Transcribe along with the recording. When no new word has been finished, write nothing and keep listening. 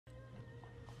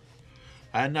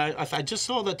And I just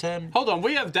saw that... Hold on,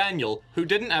 we have Daniel, who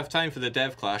didn't have time for the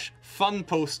dev clash, fun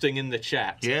posting in the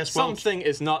chat. Yes, well, something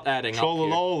is not adding up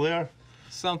here. All there.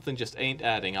 Something just ain't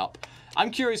adding up.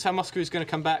 I'm curious how Muscovy's going to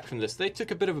come back from this. They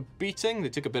took a bit of a beating. They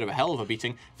took a bit of a hell of a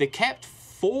beating. They kept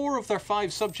 4 of their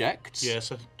 5 subjects.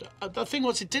 Yes. The thing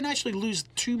was, it didn't actually lose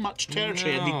too much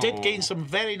territory, and they did gain some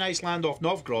very nice land off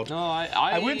Novgorod. No,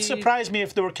 it wouldn't surprise me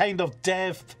if they were kind of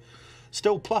dev...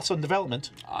 Still plus on development.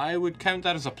 I would count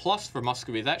that as a plus for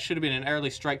Muscovy. That should have been an early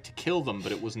strike to kill them,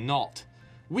 but it was not.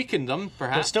 Weakened them,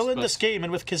 perhaps. But still in this game, and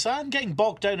with Kazan getting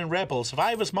bogged down in rebels, if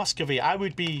I was Muscovy, I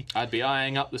would be... I'd be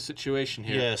eyeing up the situation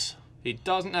here. Yes. He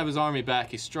doesn't have his army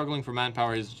back. He's struggling for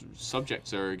manpower. His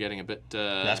subjects are getting a bit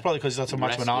That's probably because he's not so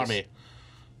much of an army.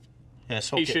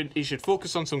 Yes, okay. He should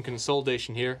focus on some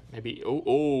consolidation here. Maybe...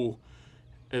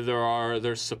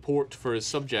 There's support for his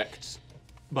subjects.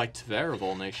 By Tver of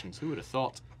all nations, who would have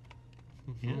thought?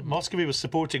 Yeah, Muscovy was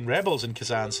supporting rebels in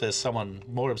Kazan, says someone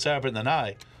more observant than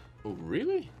I. Oh,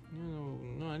 really?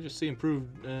 No, I just see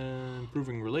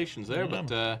improving relations there,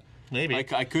 but maybe.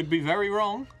 I could be very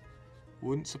wrong.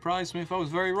 Wouldn't surprise me if I was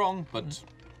very wrong, but...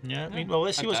 Yeah, I mean, well,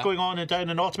 let's see what's going on down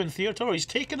in Ottoman theatre. He's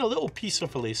taken a little piece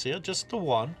of Galicia, just the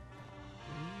one.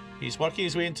 He's working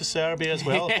his way into Serbia as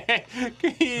well.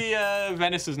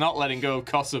 Venice is not letting go of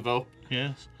Kosovo.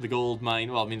 Yes. The gold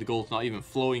mine, well, I mean, the gold's not even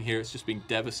flowing here, it's just being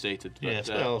devastated. But, yes,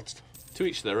 well... To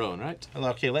each their own, right? Well,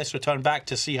 okay, let's return back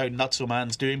to see how Nutso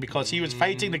Man's doing, because he was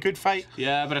fighting the good fight.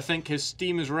 Yeah, but I think his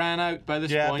steam has ran out by this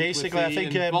point. Yeah, basically, with the I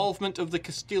think... involvement of the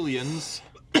Castilians.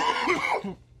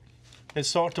 It's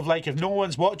sort of like if no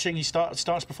one's watching, he starts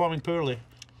performing poorly.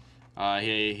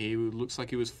 He looks like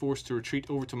he was forced to retreat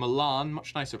over to Milan.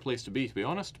 Much nicer place to be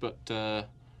honest, but...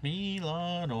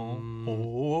 Milano.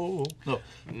 No.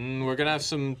 We're going to have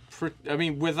some... I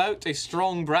mean, without a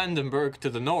strong Brandenburg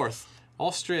to the north,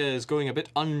 Austria is going a bit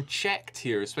unchecked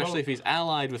here, especially if he's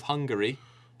allied with Hungary.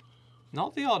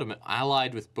 Not the Ottoman.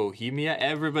 Allied with Bohemia.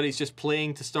 Everybody's just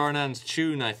playing to Starnan's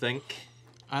tune, I think.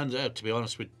 And to be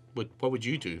honest, what would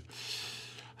you do?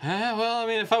 Well, I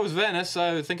mean, if I was Venice,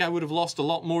 I think I would have lost a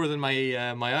lot more than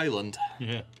my my island.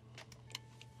 Yeah.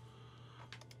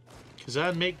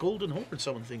 Kazan make golden hoard,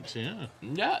 someone thinks, yeah.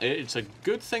 Yeah, it's a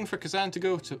good thing for Kazan to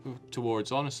go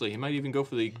towards, honestly. He might even go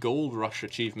for the gold rush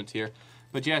achievement here.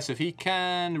 But yes, if he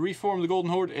can reform the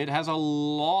golden hoard, it has a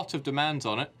lot of demands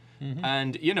on it.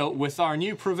 And, you know, with our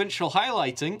new provincial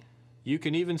highlighting, you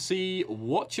can even see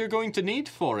what you're going to need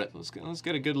for it. Let's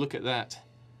get a good look at that.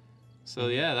 So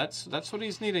yeah, that's what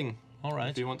he's needing. All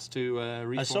right. If he wants to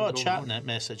reform. I saw a chatnet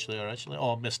message there actually.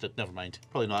 Oh, I missed it. Never mind.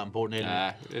 Probably not important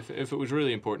anyway. If it was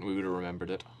really important, we would have remembered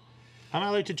it. Am I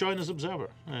allowed to join as observer?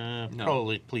 No.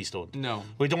 Probably. Please don't. No.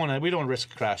 We don't want to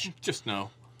risk a crash. Just no.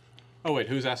 Oh wait,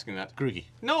 who's asking that? Groogy.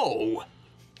 No.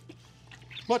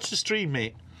 Watch the stream,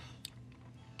 mate.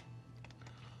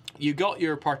 You got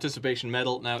your participation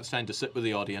medal. Now it's time to sit with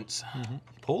the audience.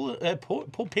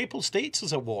 Papal States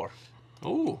is at war.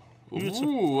 Oh.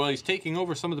 Ooh, well, he's taking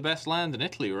over some of the best land in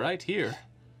Italy right here.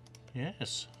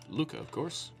 Yes. Luca, of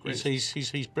course.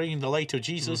 He's bringing the light of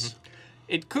Jesus.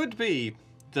 It could be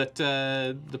that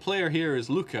the player here is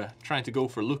Luca, trying to go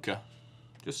for Luca.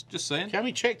 Just saying. Can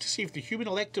we check to see if the human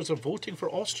electors are voting for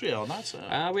Austria on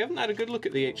that? We haven't had a good look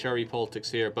at the HRE politics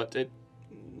here, but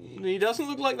he doesn't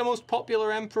look like the most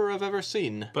popular emperor I've ever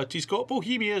seen. But he's got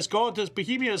Bohemia.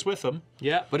 Bohemia is with him.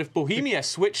 Yeah, but if Bohemia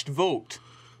switched vote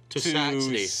to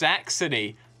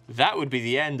Saxony, that would be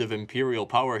the end of imperial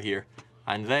power here.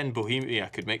 And then Bohemia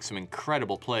could make some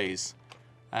incredible plays.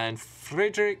 And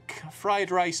Friedrich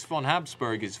von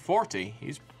Habsburg is 40.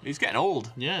 He's getting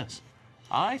old. Yes.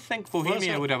 I think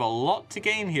Bohemia would have a lot to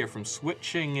gain here from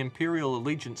switching imperial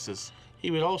allegiances. He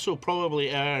would also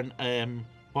probably earn 100%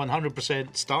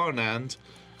 Starnand.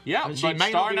 Yeah, but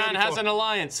Starnan has an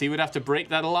alliance. He would have to break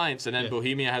that alliance, and then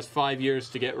Bohemia has 5 years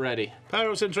to get ready.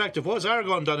 Pyros Interactive, what's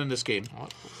Aragon done in this game?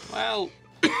 Well,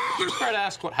 it's fair to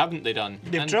ask, what haven't they done?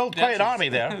 They've drilled quite an army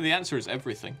there. The answer is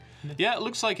everything. Yeah, it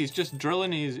looks like he's just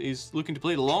drilling. He's looking to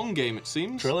play the long game, it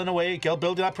seems. Drilling away,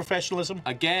 building that professionalism.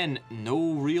 Again,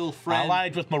 no real friend.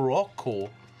 Allied with Morocco.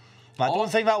 I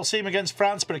don't think that'll same against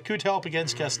France, but it could help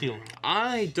against Castile.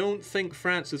 I don't think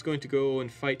France is going to go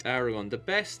and fight Aragon. The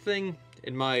best thing,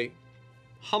 in my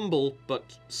humble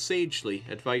but sagely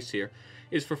advice here,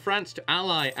 is for France to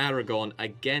ally Aragon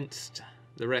against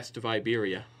the rest of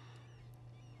Iberia.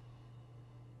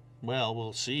 Well,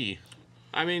 we'll see.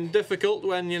 I mean, difficult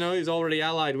when, you know, he's already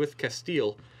allied with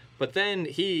Castile. But then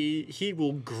he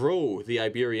will grow the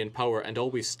Iberian power and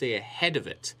always stay ahead of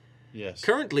it. Yes.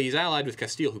 Currently, he's allied with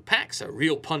Castile, who packs a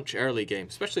real punch early game.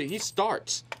 Especially, he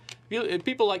starts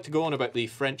People like to go on about the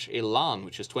French élan,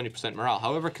 which is 20% morale.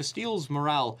 However, Castile's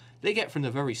morale, they get from the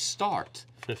very start.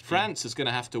 15. France is going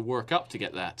to have to work up to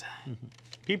get that.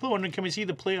 People are wondering, can we see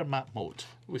the player map mode?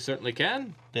 We certainly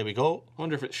can. There we go.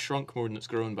 Wonder if it's shrunk more than it's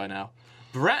grown by now.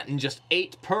 Breton just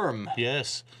ate perm.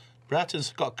 Yes.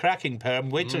 Breton's got a cracking perm.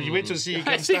 Wait till you see he I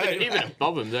comes see down. even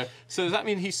above him there. So does that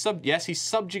mean he's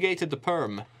subjugated the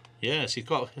perm? Yes, he's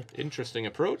got... Interesting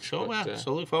approach. So, but,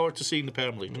 so look forward to seeing the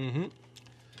perm lead.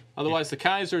 Otherwise, the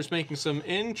Kaiser is making some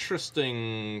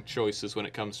interesting choices when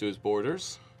it comes to his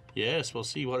borders. Yes, we'll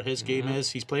see what his game is.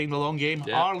 He's playing the long game.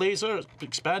 Yeah. Our laser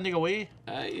expanding away.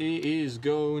 He is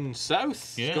going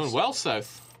south. Yes. He's going well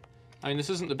south. I mean, this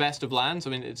isn't the best of lands. I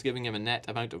mean, it's giving him a net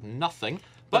amount of nothing.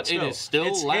 But it is still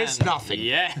it's land. his nothing.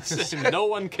 Yes, no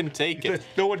one can take it.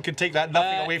 No one can take that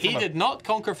nothing away from He him. did not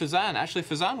conquer Fezzan. Actually,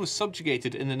 Fezzan was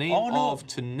subjugated in the name of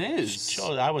Tunis.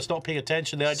 Sure, I was not paying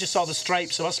attention there. I just saw the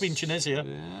stripes. It must have been Tunisia.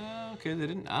 Yeah, okay, they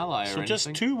didn't ally or anything. So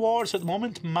just 2 wars at the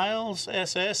moment. Miles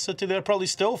SS, so they're probably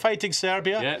still fighting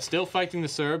Serbia. Yeah, still fighting the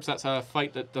Serbs. That's a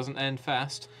fight that doesn't end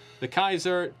fast. The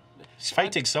Kaiser... He's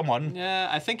fighting someone. Yeah,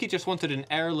 I think he just wanted an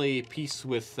early peace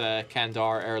with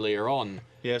Kandar earlier on.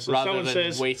 Yeah, so rather someone than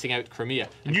says, waiting out Crimea.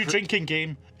 New drinking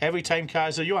game. Every time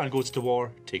Kaiser Johan goes to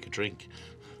war, take a drink.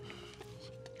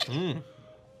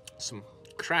 Some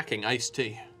cracking iced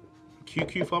tea.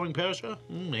 QQ forming Persia?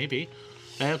 Maybe.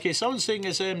 Okay, someone's saying,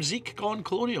 is Zeke gone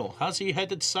colonial? Has he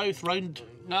headed south round?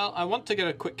 Now, I want to get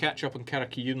a quick catch up on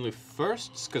Karakiyunlu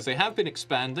first, because they have been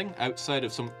expanding outside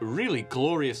of some really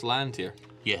glorious land here.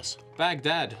 Yes.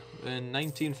 Baghdad, in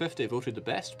 1950, voted the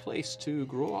best place to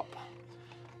grow up.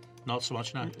 Not so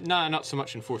much now. No, not so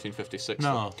much in 1456.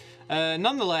 No.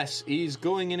 Nonetheless, he's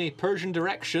going in a Persian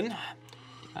direction,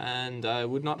 and I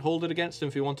would not hold it against him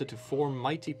if he wanted to form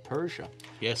mighty Persia.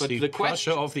 Yes, but the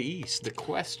Prussia of the East. The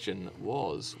question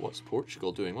was, what's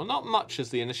Portugal doing? Well, not much is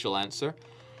the initial answer.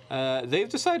 They've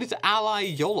decided to ally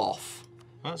Yolof.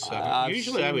 That's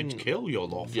usually I would kill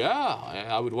Yolof. Yeah,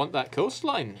 I would want that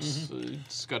coastline.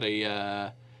 It's got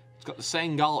a, it's got the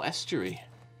Sengal estuary,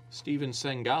 Stephen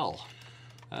Sengal.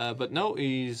 But no,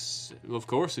 he's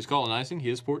colonizing. He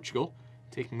is Portugal,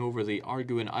 taking over the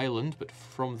Arguin Island. But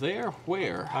from there,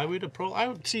 where? I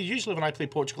would see. Usually, when I play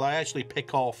Portugal, I actually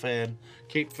pick off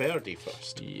Cape Verde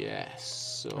first.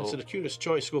 Yes. So it's a curious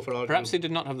choice to go for Arguin. Perhaps he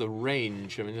did not have the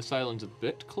range. I mean, this island's a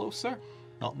bit closer.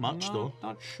 Not much, though.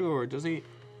 Not sure. Does he?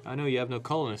 I know you have no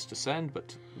colonists to send,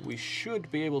 but we should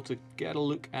be able to get a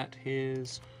look at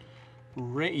his...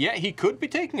 Yeah, he could be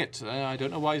taking it. I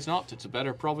don't know why he's not. It's a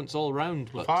better province all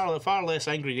round. But... Far less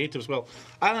angry natives, well.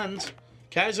 And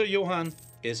Kaiser Johan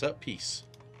is at peace.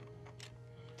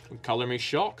 Colour me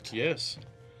shocked. Yes.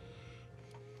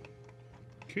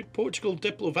 Could Portugal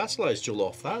diplo-vassalize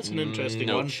Jolof? That's an interesting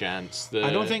one. No chance.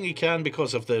 I don't think he can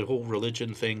because of the whole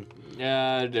religion thing.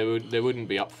 Yeah, they wouldn't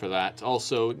be up for that.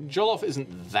 Also, Jolof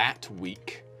isn't that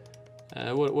weak.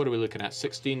 What are we looking at?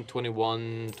 16,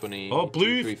 21, 20... Oh,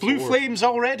 blue flames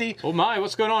already. Oh my,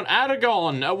 what's going on?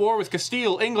 Aragon, at war with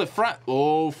Castile, England,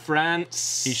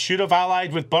 France. He should have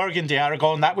allied with Burgundy,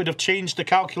 Aragon. That would have changed the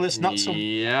calculus, not so...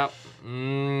 Yep.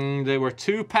 They were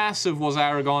too passive, was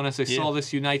Aragon, as they saw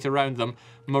this unite around them.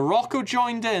 Morocco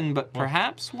joined in, but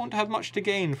perhaps won't have much to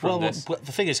gain from this. But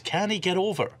the thing is, can he get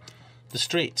over the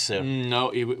straits there? No,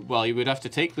 he would have to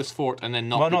take this fort and then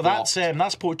not be blocked.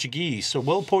 That's Portuguese. So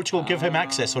will Portugal give him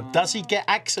access, or does he get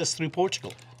access through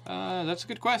Portugal? That's a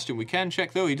good question. We can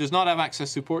check, though. He does not have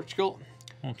access to Portugal.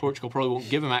 Portugal probably won't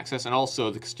give him access, and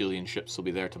also the Castilian ships will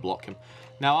be there to block him.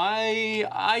 Now,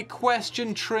 I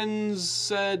question Trin's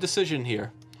decision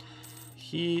here.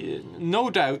 He,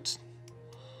 no doubt,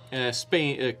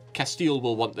 Castile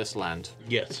will want this land.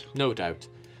 Yes. No doubt.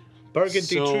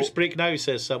 Burgundy truce break now,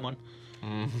 says someone.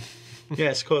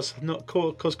 Yes,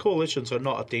 because coalitions are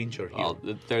not a danger here. Well,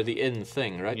 they're the in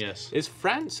thing, right? Yes. Is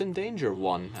France in danger of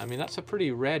one? I mean, that's a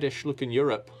pretty reddish-looking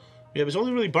Europe. Yeah, it was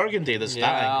only really Burgundy that's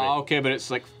that angry. Okay, but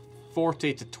it's like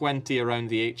 40 to 20 around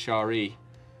the HRE.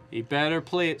 You better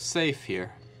play it safe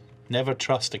here. Never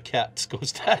trust a cat,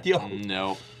 goes Daniel.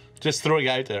 No. Just throwing it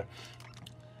out there.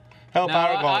 Help Now,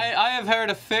 Aragon. I have heard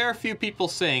a fair few people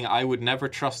saying I would never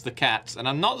trust the cats, and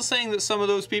I'm not saying that some of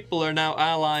those people are now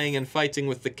allying and fighting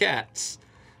with the cats.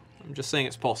 I'm just saying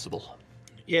it's possible.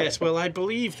 Yes, well, I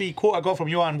believe the quote I got from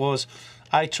Johan was,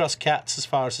 I trust cats as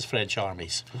far as his French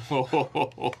armies.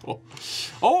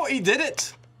 Oh, he did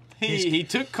it! He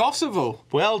took Kosovo.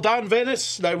 Well done,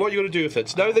 Venice. Now what are you going to do with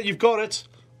it? Now that you've got it.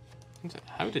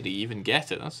 How did he even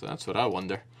get it? That's what I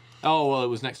wonder. Oh, well, it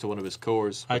was next to one of his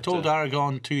cores. I told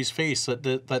Aragon to his face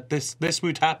that this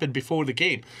would happen before the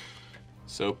game.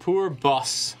 So, poor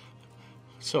Boss.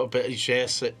 So, but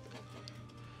yes,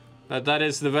 That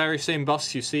is the very same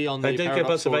bus you see on the I did get Paradox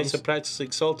bus advice forums. of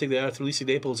practicing salting the earth, releasing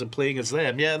Naples, and playing as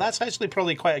them. Yeah, that's actually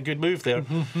probably quite a good move there.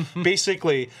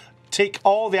 Basically, take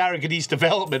all the Aragonese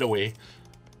development away.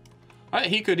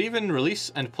 He could even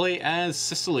release and play as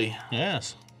Sicily.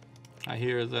 Yes. I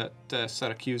hear that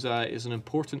Syracusa is an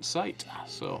important site.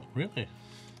 So Really?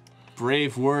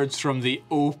 brave words from the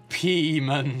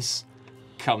OP-mans.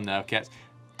 Come now, cats.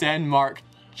 Denmark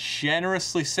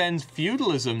generously sends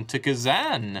feudalism to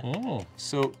Kazan. Oh.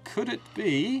 So could it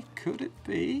be? Could it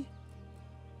be?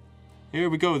 Here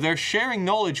we go. They're sharing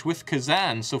knowledge with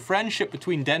Kazan. So friendship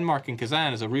between Denmark and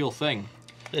Kazan is a real thing.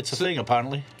 It's a thing,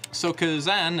 apparently. So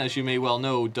Kazan, as you may well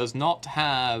know, does not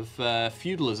have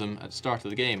feudalism at the start of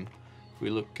the game. If we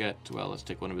look at, well, let's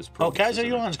take one of his Oh, provinces. Kaiser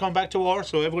Johan's gone back to war,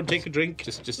 so everyone take a drink.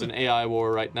 Just an AI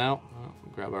war right now. Oh,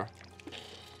 grab our...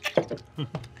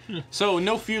 So,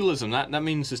 no feudalism. That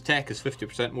means his tech is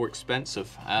 50% more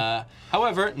expensive.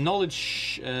 However,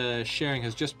 knowledge sharing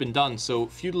has just been done, so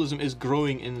feudalism is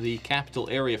growing in the capital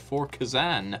area for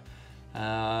Kazan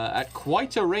at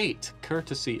quite a rate,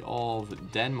 courtesy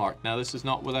of Denmark. Now, this is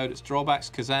not without its drawbacks.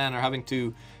 Kazan are having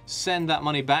to send that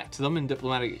money back to them in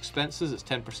diplomatic expenses. It's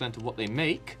 10% of what they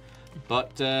make,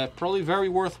 but probably very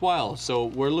worthwhile. So,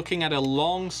 we're looking at a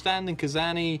long-standing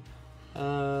Kazani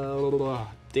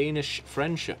Danish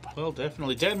friendship. Well,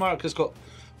 definitely. Denmark has got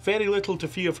very little to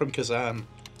fear from Kazan.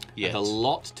 And a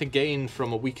lot to gain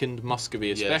from a weakened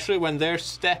Muscovy, especially when they're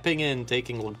stepping in,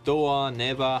 taking Lugdoa,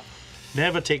 Neva.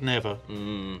 Never take never.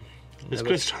 It's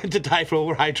Chris trying to die for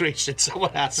overhydration,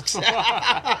 someone asks.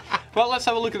 Well, let's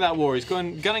have a look at that war. He's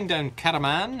gunning down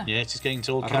Karaman. Yes, he's getting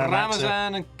to old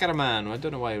Ramazan and Karaman. I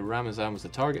don't know why Ramazan was the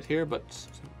target here, but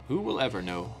who will ever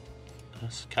know?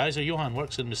 Yes, Kaiser Johann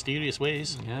works in mysterious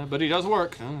ways. Yeah, but he does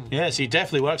work. Yes, he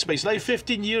definitely works, but he's now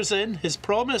 15 years in. His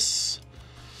promise...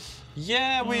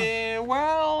 Yeah,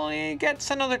 he gets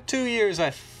another 2 years,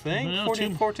 I think. Yeah,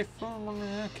 44,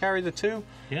 carry the 2.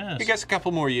 Yes. He gets a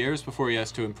couple more years before he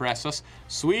has to impress us.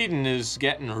 Sweden is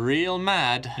getting real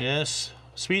mad. Yes.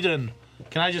 Sweden.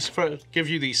 Can I just give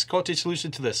you the Scottish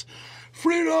solution to this?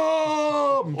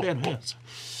 Freedom! Ben, yes.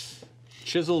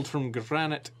 Chiseled from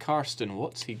granite Karsten,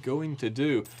 what's he going to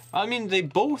do? I mean, they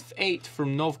both ate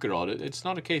from Novgorod. It's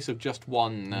not a case of just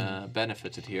one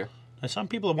benefited here. Now, some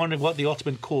people are wondering what the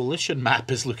Ottoman coalition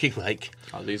map is looking like.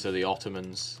 Oh, these are the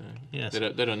Ottomans. Yes. They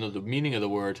don't know the meaning of the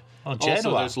word. Oh, Genoa.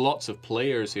 Also, there's lots of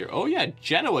players here. Oh, yeah,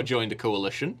 Genoa joined the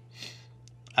coalition.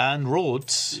 And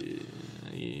Rhodes.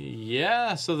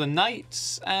 Yeah, so the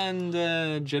Knights and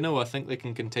Genoa think they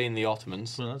can contain the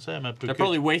Ottomans. Well, that's They're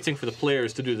probably waiting for the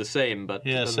players to do the same, but...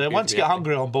 Yes, once you get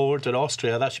Hungary on board and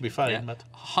Austria, that should be fine. Yeah. But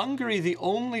Hungary, the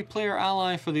only player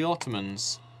ally for the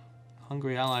Ottomans.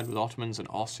 Hungary allied with Ottomans and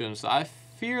Austrians. I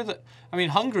fear that... I mean,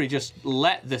 Hungary just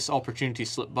let this opportunity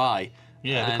slip by.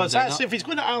 Yeah, because if he's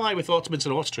going to ally with Ottomans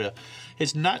and Austria,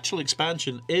 his natural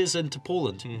expansion is into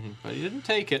Poland. But he didn't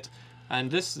take it.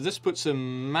 And this puts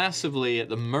him massively at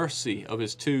the mercy of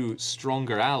his two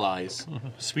stronger allies.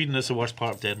 Sweden is the worst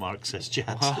part of Denmark, says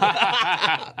Jans.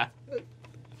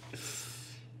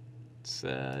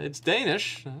 It's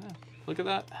Danish. Look at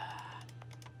that.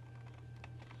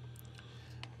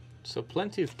 So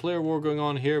plenty of player war going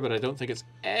on here, but I don't think it's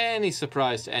any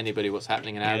surprise to anybody what's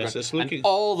happening in Aragon. Yes, and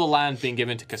all the land being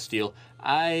given to Castile.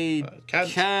 I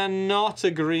cannot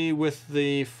agree with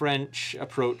the French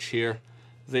approach here.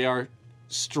 They are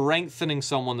strengthening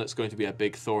someone that's going to be a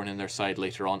big thorn in their side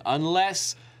later on,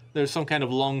 unless there's some kind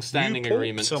of long-standing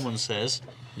agreement. Someone says.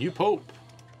 New Pope.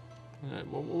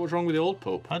 What was wrong with the old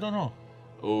Pope? I don't know.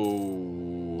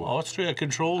 Oh. Austria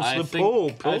controls the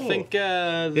Pope. I think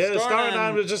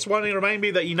Starnan was just wanting to remind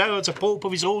me that he now has a Pope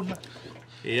of his own.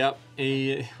 Yep.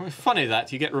 Funny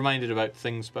that you get reminded about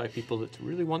things by people that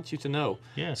really want you to know.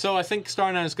 Yeah. So I think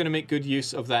Starnan is going to make good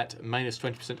use of that minus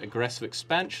 20% aggressive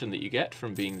expansion that you get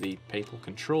from being the papal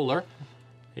controller.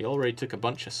 He already took a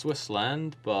bunch of Swiss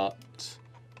land, but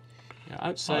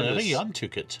outside I think he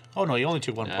untook it. Oh no, he only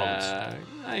took one province.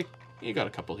 He got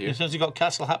a couple here. He says he got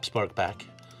Castle Habsburg back.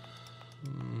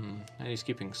 And he's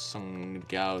keeping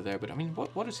Sungao there, but I mean,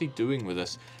 what is he doing with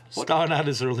this? Starnan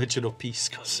is a religion of peace,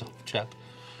 chap.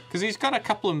 Because he's got a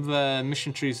couple of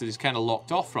mission trees that he's kind of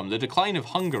locked off from. The decline of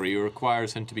Hungary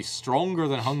requires him to be stronger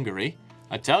than Hungary.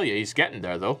 I tell you, he's getting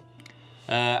there, though.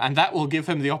 And that will give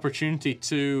him the opportunity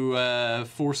to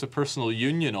force a personal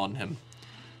union on him.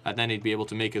 And then he'd be able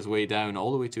to make his way down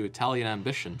all the way to Italian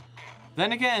ambition.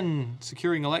 Then again,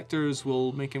 securing electors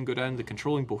will make him go down the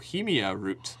controlling Bohemia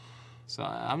route. So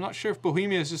I'm not sure if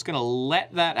Bohemia is just going to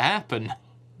let that happen.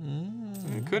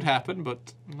 It could happen, but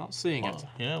I'm not seeing it.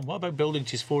 Yeah, what about building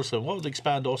his force then? What would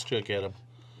expand Austria get him?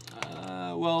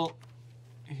 well,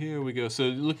 here we go. So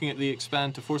looking at the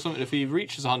expand to force limit, if he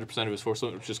reaches 100% of his force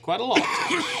limit, which is quite a lot,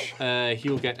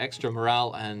 he'll get extra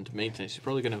morale and maintenance. He's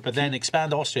probably going to. But then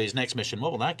expand Austria's next mission.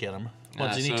 What will that get him?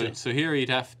 What does he need to? So here he'd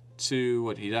have to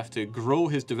He'd have to grow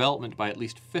his development by at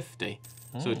least 50.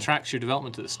 So it tracks your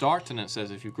development at the start, and it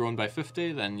says if you've grown by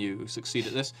 50, then you succeed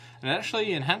at this, and it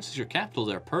actually enhances your capital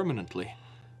there permanently.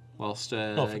 Whilst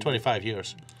for 25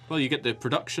 years. Well, you get the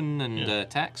production and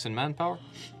tax and manpower.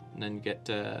 And then you get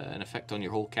an effect on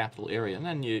your whole capital area, and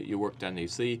then you work down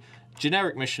these. The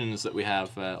generic missions that we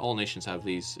have, all nations have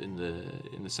these in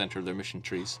the center of their mission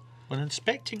trees. When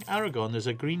inspecting Aragon, there's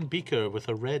a green beaker with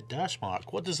a red dash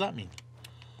mark. What does that mean?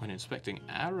 When inspecting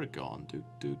Aragon,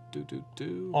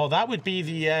 Oh, that would be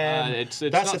the. It's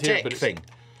that's not a here, tech thing.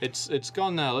 It's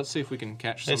gone now. Let's see if we can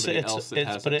catch somebody else that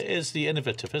has But it. it is the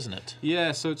innovative, isn't it?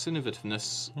 Yeah, so it's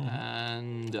innovativeness,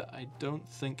 and I don't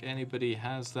think anybody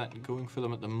has that going for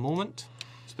them at the moment.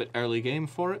 It's a bit early game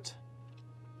for it.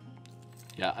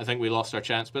 Yeah, I think we lost our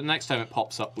chance, but next time it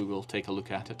pops up, we will take a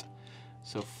look at it.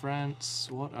 So France,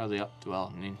 what are they up to?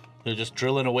 Well, I mean, they're just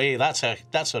drilling away. That's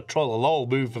a troll-a-lol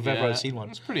move if ever I've seen one.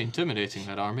 It's pretty intimidating,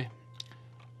 that army.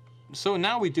 So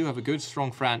now we do have a good,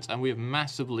 strong France, and we have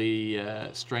massively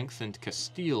strengthened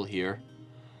Castile here.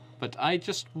 But I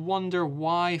just wonder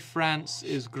why France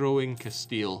is growing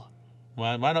Castile.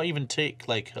 Why not even take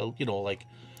like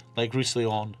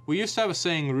Roussillon? We used to have a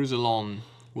saying, Roussillon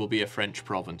will be a French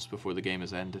province before the game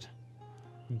is ended.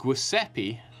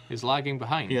 Giuseppe is lagging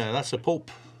behind. Yeah, that's the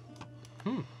Pope.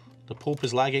 The Pope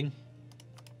is lagging.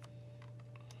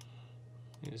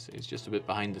 He's just a bit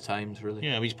behind the times, really.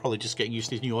 Yeah, he's probably just getting used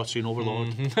to his new Austrian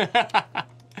overlord.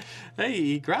 Hey,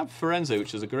 he grabbed Firenze,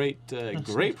 which is a great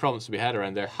province to be had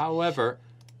around there. However,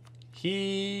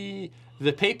 the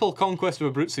papal conquest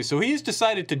of Abruzzi, so he's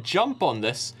decided to jump on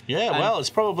this. Yeah, well, it's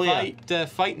probably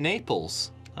fight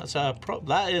Naples.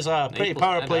 That is a pretty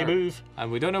power play move.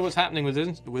 And we don't know what's happening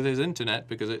with his internet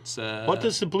because it's. What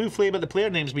does the blue flame at the player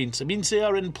names mean? It means they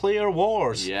are in player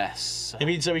wars. Yes. It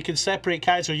means that we can separate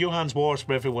Kaiser Johann's wars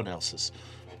from everyone else's.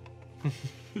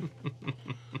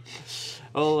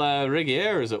 Well,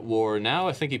 Rigier is at war now.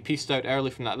 I think he pieced out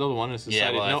early from that other one. Has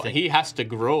decided he has to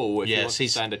grow if he wants to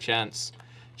stand a chance.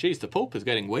 Jeez, the Pope is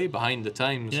getting way behind the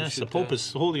times. Yes, the Pope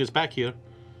is holding us back here.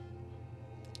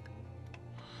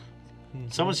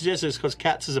 Someone suggested it's because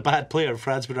Katz is a bad player.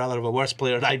 France would rather have a worse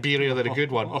player in Iberia than a good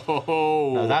one.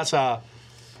 Now,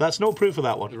 that's no proof of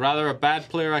that one. Rather a bad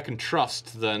player I can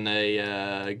trust than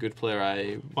a good player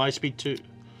I. Why speed 2?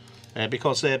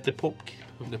 Because the Pope.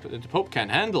 The Pope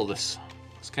can't handle this.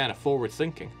 It's kind of forward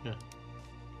thinking. Yeah.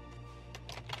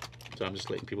 So I'm just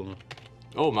letting people know.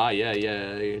 Oh my,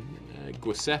 yeah.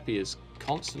 Giuseppe is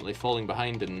constantly falling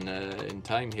behind in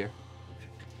time here.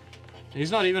 He's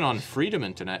not even on Freedom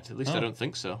Internet. At least I don't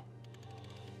think so.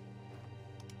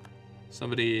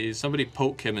 Somebody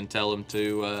poke him and tell him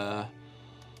to.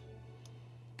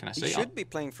 Can I say? He should be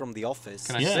playing from the office.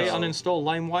 Can I say uninstall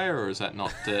LimeWire, or is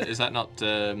that not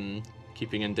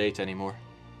keeping in date anymore?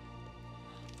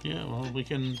 Yeah, well, we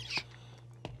can.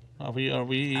 Are we?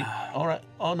 All right.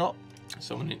 Oh no.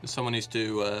 Someone needs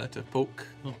to poke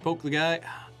the guy.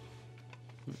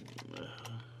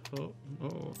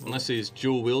 Unless he's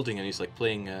dual wielding and he's like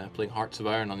playing Hearts of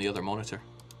Iron on the other monitor.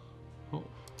 Oh,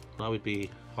 that would be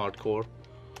hardcore.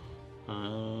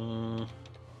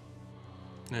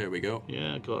 There we go.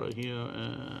 Yeah, got it here.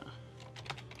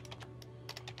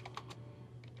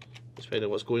 Let's find out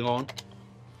what's going on.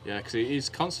 Yeah, because he's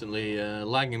constantly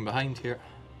lagging behind here.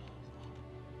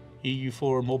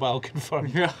 EU4 mobile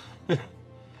confirmed. Yeah.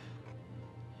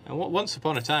 And once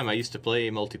upon a time, I used to play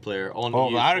multiplayer on.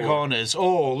 Oh, Aragon is.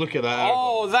 Oh, look at that.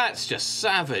 Oh, that's just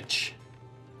savage.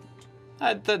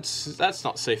 That's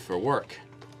not safe for work.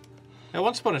 Now,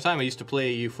 once upon a time, I used to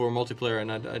play EU4 multiplayer,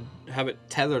 and I'd have it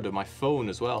tethered to my phone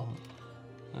as well.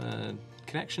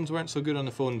 Connections weren't so good on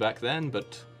the phone back then,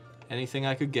 but anything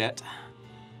I could get.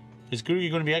 Is Guru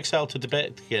going to be exiled to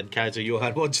Tibet again? Kaiser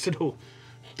Johann wants to know.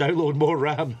 Download more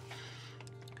RAM.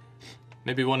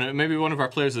 Maybe one of our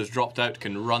players that's dropped out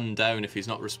can run down if he's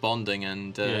not responding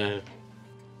and.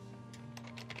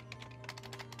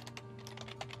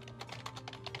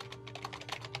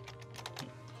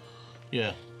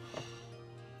 Yeah.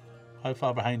 How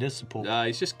far behind is the Pope?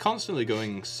 He's just constantly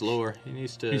going slower. He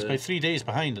needs to. He's by 3 days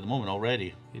behind at the moment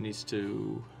already. He needs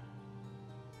to.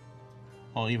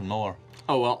 Oh, even more.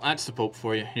 Oh well, that's the Pope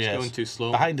for you. He's going too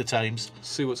slow. Behind the times.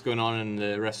 See what's going on in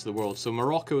the rest of the world. So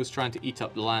Morocco is trying to eat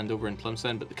up the land over in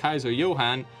Tlemcen, but the Kaiser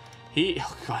Johann, he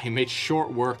made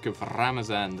short work of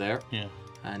Ramazan there. Yeah.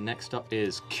 And next up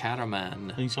is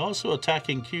Karaman. He's also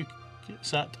attacking Q.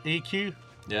 Is that AQ?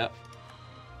 Yeah.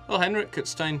 Well, Henrik,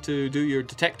 it's time to do your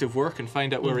detective work and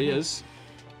find out where he is.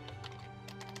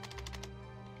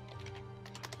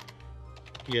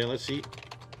 Yeah, let's see.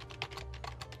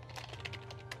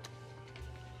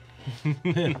 So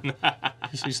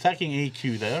he's attacking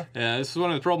AQ there. Yeah, this is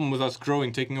one of the problems with us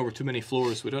growing, taking over too many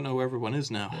floors. We don't know who everyone is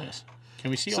now. Yes.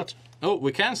 Can we see it? Oh,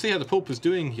 we can see how the Pope is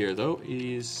doing here, though.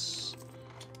 He's...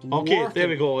 Okay, there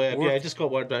we go. Yeah, I just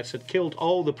got word back. Said killed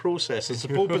all the processes. The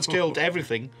Pope has killed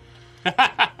everything.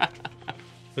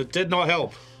 It did not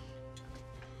help.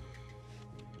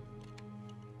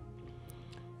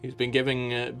 He's been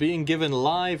being given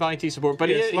live IT support, but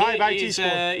yes, live IT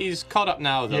support. He's caught up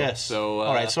now, though. Yes. So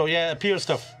all right. So yeah, appear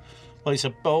stuff. Well, he's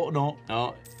a no.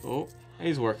 Oh,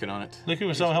 he's working on it. Look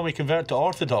at how we convert to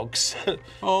Orthodox.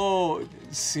 Oh,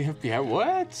 see, yeah,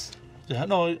 what?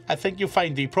 No, I think you'll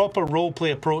find the proper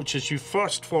roleplay approach is you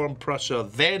first form Prussia,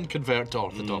 then convert to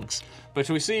Orthodox. But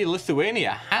we see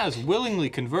Lithuania has willingly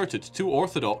converted to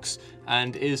Orthodox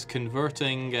and is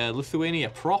converting Lithuania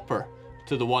proper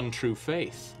to the one true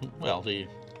faith. Well, the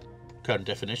current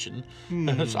definition.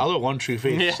 Other one true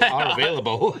faiths are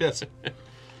available. Yes.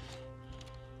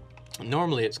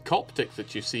 Normally it's Coptic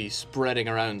that you see spreading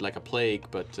around like a plague,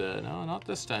 but no, not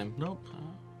this time. Nope.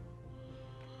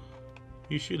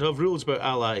 You should have rules about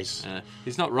allies.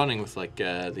 He's not running with like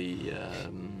the...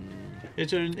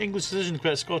 Is there an English decision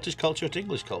about Scottish culture to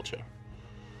English culture?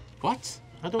 What?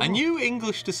 I don't know. A new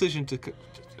English decision to...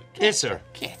 Yes, sir.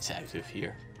 Get out of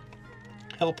here.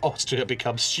 Help Austria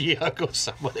become Shia, goes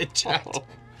someone in chat. Oh,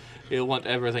 he'll want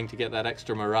everything to get that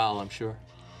extra morale, I'm sure.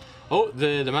 Oh,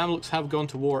 the Mamluks have gone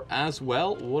to war as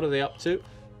well. What are they up to?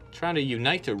 Trying to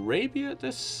unite Arabia at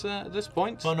this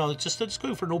point? Oh no, they're just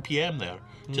going for an OPM there,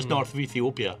 just north of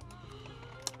Ethiopia.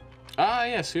 Ah,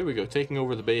 yes, here we go, taking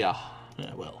over the Bayah.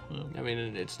 Yeah, well, I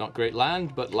mean, it's not great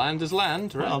land, but land is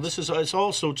land, right? Well, it's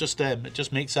also just it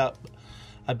just makes that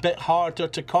a bit harder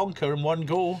to conquer in one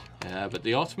go. Yeah, but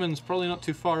the Ottomans probably not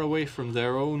too far away from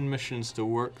their own missions to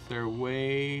work their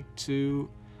way to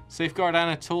safeguard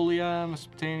Anatolia,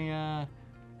 Mesopotamia.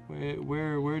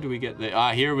 Where do we get the...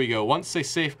 Ah, here we go. Once they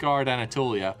safeguard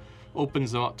Anatolia,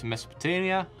 opens them up to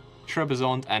Mesopotamia,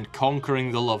 Trebizond, and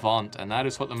conquering the Levant. And that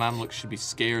is what the Mamluks should be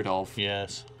scared of.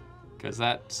 Yes. Because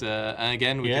that, and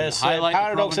again, we can highlight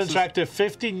Paradox the Interactive,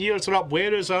 15 years are up.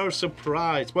 Where is our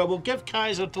surprise? Well, we'll give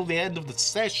Kaiser till the end of the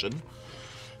session.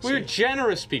 We're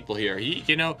generous people here,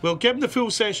 you know. We'll give him the full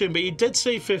session, but he did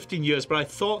say 15 years, but I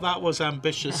thought that was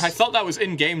ambitious. I thought that was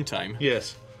in-game time.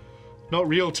 Yes. Not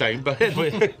real time, but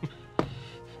anyway.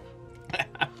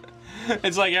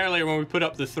 It's like earlier when we put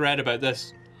up the thread about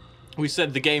this. We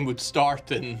said the game would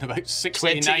start in about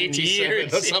 69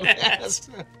 years. Or something. Yes.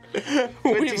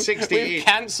 2068. We've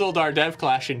cancelled our dev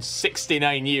clash in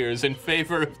 69 years in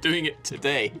favour of doing it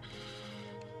today.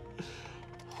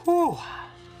 Whew.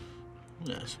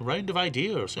 Yes, round of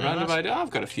ideas. Yeah, round of ideas. I've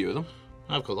got a few of them.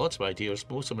 I've got lots of ideas.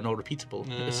 Most of them are not repeatable.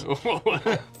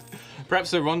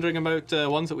 Perhaps they're wondering about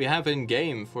ones that we have in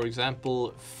game. For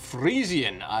example,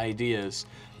 Frisian ideas.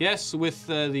 Yes, with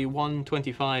the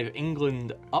 1.25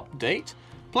 England update,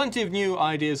 plenty of new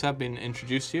ideas have been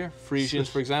introduced here. Frisians,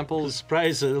 for example.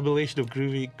 Surprise, the revelation of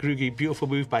Groogy, beautiful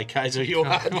move by Kaiser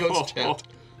Johann.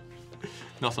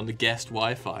 Not on the guest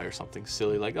Wi-Fi or something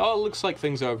silly like, oh, it looks like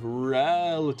things are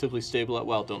relatively stable.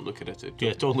 Well, don't look at it.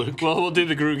 Yeah, don't look. Well, we'll do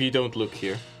the Groogy don't look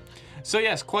here. So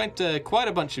yes, quite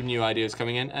a bunch of new ideas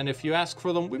coming in, and if you ask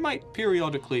for them, we might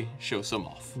periodically show some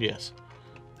off. Yes.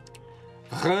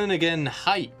 Groningen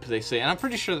hype, they say, and I'm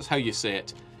pretty sure that's how you say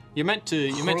it. You're meant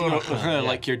to go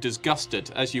like you're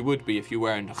disgusted, as you would be if you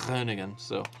were in Groningen.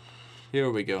 So here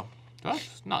we go. Oh,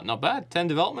 not bad. 10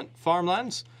 development,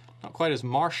 farmlands. Not quite as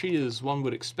marshy as one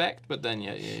would expect, but then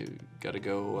yeah, you gotta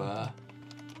go.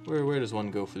 Where does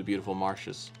one go for the beautiful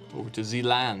marshes? Over to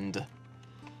Zeeland,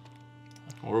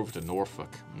 or over to Norfolk.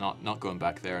 Not going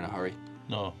back there in a hurry.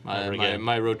 No,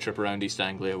 my road trip around East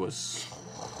Anglia was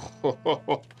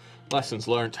lessons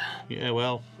learnt. Yeah,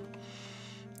 well.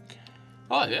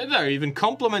 Oh, yeah, they're even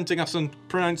complimenting us on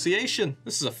pronunciation.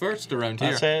 This is a first around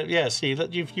here. Yeah, see,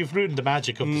 you've ruined the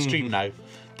magic of the stream now.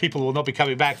 People will not be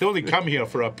coming back. They only come here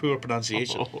for a poor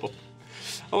pronunciation.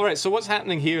 All right, so what's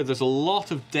happening here? There's a lot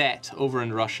of debt over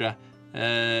in Russia.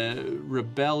 One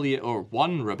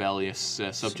rebellious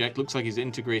subject. Looks like he's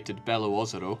integrated Belo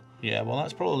Ozero. Yeah, well,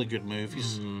 that's probably a good move.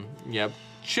 Yeah,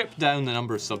 chip down the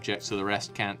number of subjects so the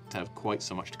rest can't have quite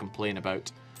so much to complain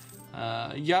about.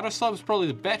 Yaroslav's probably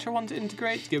the better one to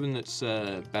integrate, given it's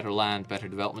better land, better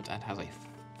development, and has a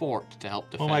fort to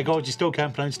help defend. Oh my god, you still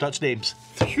can't pronounce Dutch names.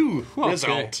 Phew,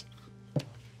 result.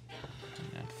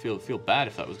 Yeah, feel bad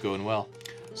if that was going well.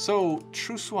 So,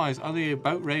 truce-wise, are they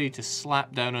about ready to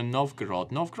slap down on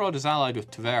Novgorod? Novgorod is allied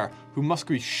with Tver, who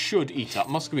Muscovy should eat up.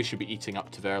 Muscovy should be eating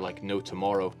up Tver like no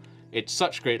tomorrow. It's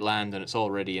such great land, and it's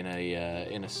already in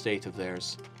a state of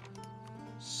theirs.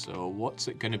 So, what's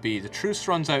it going to be? The truce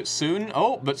runs out soon.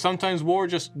 Oh, but sometimes war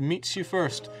just meets you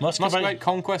first. Muscovite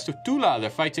conquest of Tula. They're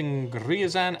fighting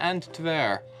Ryazan and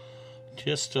Tver.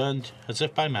 Just as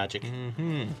if by magic.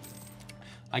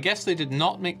 I guess they did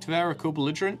not make Tver a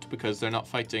co-belligerent because they're not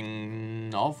fighting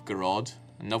Novgorod.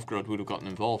 And Novgorod would have gotten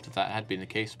involved if that had been the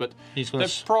case, but they're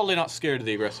probably not scared of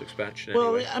the aggressive expansion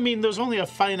anyway. Well, I mean, there's only a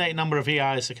finite number of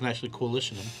AIs that can actually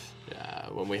coalition them. Yeah,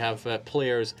 when we have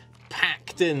players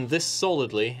packed in this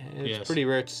solidly, it's pretty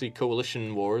rare to see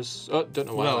coalition wars. Oh, don't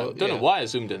know why. Know why I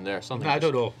zoomed in there. Something I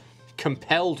don't know.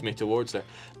 Compelled me towards there.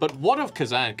 But what of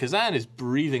Kazan? Kazan is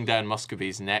breathing down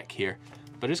Muscovy's neck here.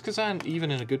 But is Kazan even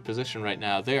in a good position right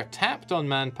now? They are tapped on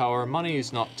manpower. Money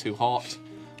is not too hot.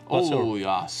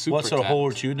 Super What's our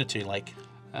Horde Unity like?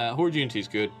 Horde Unity is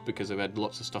good because they've had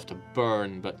lots of stuff to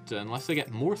burn, but unless they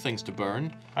get more things to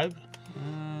burn...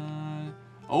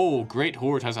 Great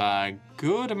Horde has a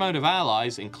good amount of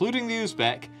allies, including the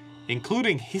Uzbek,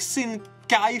 including Hisin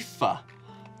Kaifa.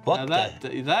 What? Now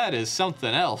that is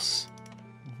something else.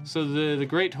 So the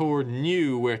Great Horde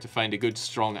knew where to find a good,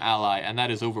 strong ally, and that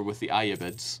is over with the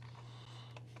Ayabids.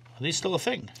 Are they still a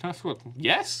thing? That's what.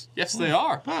 Yes, they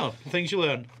are. Oh, things you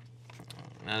learn.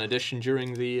 In addition,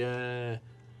 during the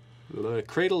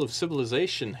Cradle of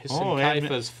Civilization, Hisin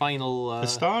Kaifa's final... the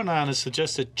Starnan has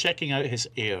suggested checking out his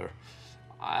heir.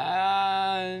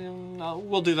 No,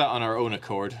 we'll do that on our own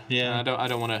accord. Yeah. I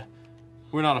don't want to...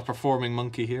 We're not a performing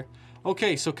monkey here.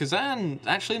 Okay, so Kazan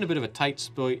actually in a bit of a tight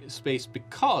space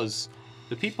because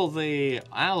the people they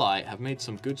ally have made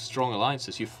some good, strong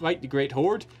alliances. You fight the Great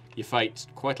Horde, you fight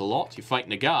quite a lot. You fight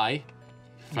Nagai,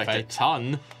 you fight a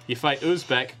ton. You fight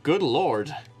Uzbek, good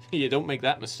lord. You don't make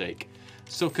that mistake.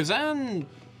 So Kazan,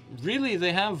 really,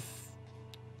 they have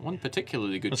one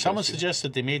particularly good choice. Someone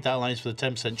suggested they made that alliance with a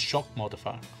 10% shock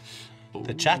modifier.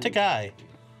 The Chatagai.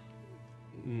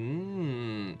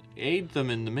 Aid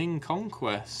them in the Ming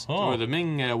conquest, or the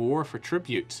Ming war for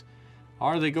tribute.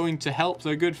 Are they going to help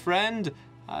their good friend?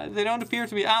 They don't appear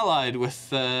to be allied with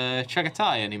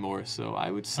Chagatai anymore, so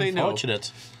I would say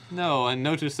Unfortunate. No, and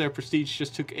notice their prestige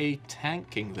just took a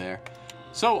tanking there.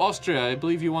 So, Austria, I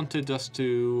believe you wanted us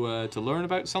to learn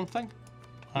about something?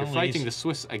 You're fighting the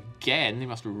Swiss again. They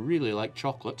must really like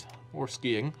chocolate, or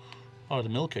skiing. Or the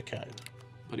Milka cow.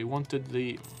 But he wanted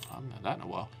the... I haven't had that in a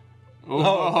while.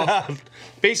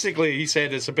 Basically, he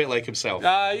said it's a bit like himself.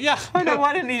 Yeah, I know.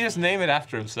 Why didn't he just name it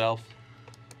after himself?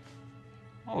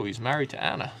 Oh, he's married to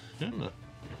Anna. Yeah.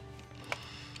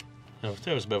 Oh,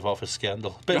 there was a bit of office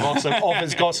scandal. A bit of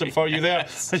office gossip for you there.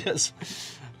 Yes.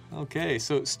 Okay,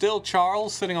 so still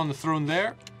Charles sitting on the throne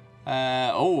there.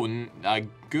 A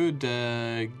good...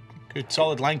 good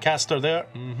solid Lancaster there.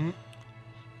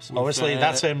 So obviously,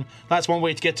 that's him. That's one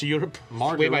way to get to Europe.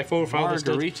 Way my forefathers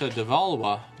Margarita de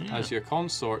Valois as your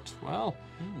consort. Well,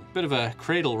 bit of a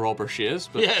cradle robber she is,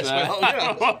 but yes,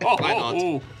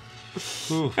 why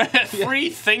not?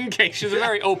 Free thinking. She's a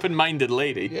very open-minded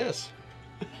lady. Yes.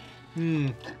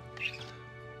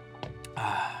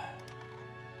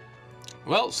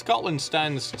 Well, Scotland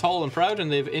stands tall and proud,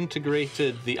 and they've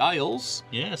integrated the Isles.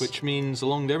 Yes. Which means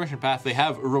along their mission path, they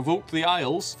have revoked the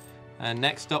Isles. And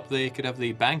next up, they could have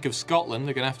the Bank of Scotland.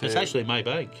 They're going to have to... It's actually my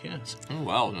bank, yes. Oh,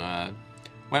 well,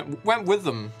 went with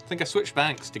them. I think I switched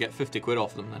banks to get 50 quid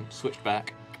off them, then switched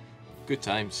back. Good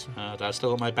times. I still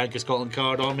got my Bank of Scotland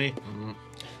card on me.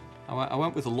 I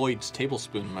went with a Lloyd's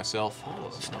tablespoon myself.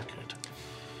 Oh, that's not good.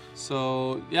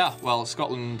 So, yeah, well,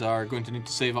 Scotland are going to need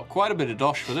to save up quite a bit of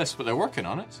dosh for this, but they're working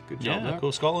on it. Good job there. Go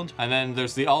Scotland. And then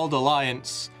there's the Ald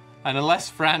Alliance. And unless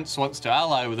France wants to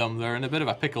ally with them, they're in a bit of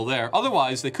a pickle there.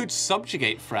 Otherwise, they could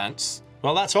subjugate France.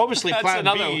 Well, that's obviously plan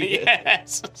B.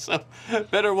 Yes. So,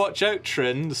 better watch out,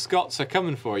 Trin. The Scots are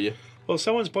coming for you. Well,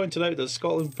 someone's pointed out that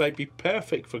Scotland might be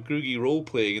perfect for Groogy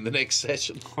role-playing in the next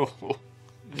session.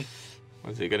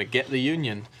 Are they going to get the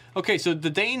Union? Okay, so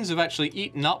the Danes have actually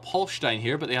eaten up Holstein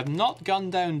here, but they have not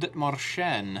gunned down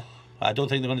Dithmarschen. I don't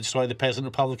think they're going to destroy the Peasant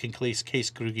Republic in case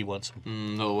Groogy wants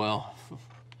them. No, well...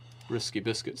 Risky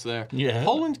biscuits there. Yeah.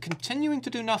 Poland continuing to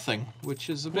do nothing, which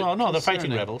is a bit Well, no, concerning. they're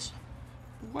fighting rebels.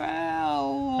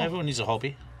 Well... Everyone needs a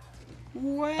hobby.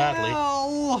 Well...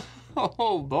 Badly.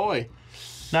 Oh, boy.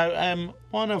 Now,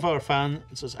 one of our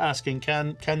fans is asking,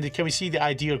 can we see the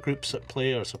idea groups that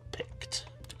players have picked?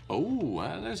 Oh,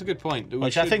 there's a good point.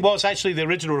 Which I think was actually the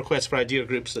original request for idea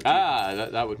groups.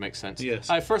 That would make sense. Yes.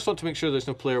 I first want to make sure there's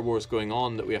no player wars going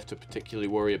on that we have to particularly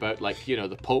worry about, like, you know,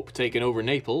 the Pope taking over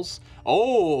Naples.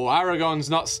 Oh, Aragon's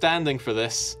not standing for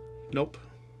this. Nope.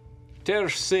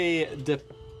 Terce de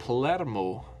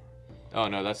Palermo. Oh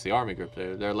no, that's the army group.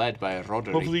 They're led by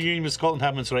Roderick. Hopefully the union with Scotland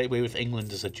happens the right way with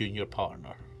England as a junior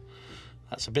partner.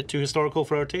 That's a bit too historical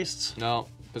for our tastes. No,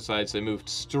 besides they moved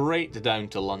straight down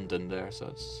to London there, so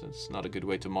it's not a good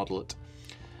way to model it.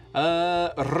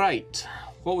 Right.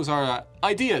 What was our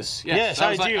ideas? Yes,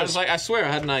 ideas. I swear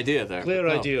I had an idea there. Clear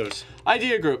ideas.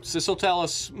 Idea groups. This will tell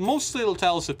us, mostly it'll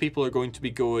tell us if people are going to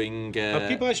be going Have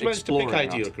people actually managed to pick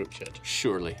idea not. groups yet?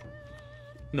 Surely.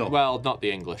 No. Well, not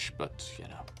the English, but, you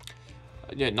know.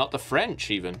 Yeah, not the French,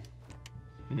 even.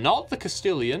 Not the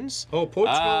Castilians. Oh,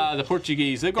 Portugal. The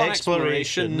Portuguese. They've got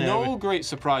exploration. No great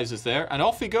surprises there. And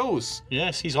off he goes.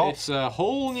 Yes, he's off. It's a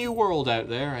whole new world out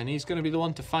there, and he's going to be the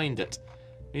one to find it.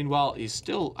 Meanwhile, he's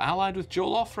still allied with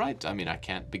Joloff, right? I mean, I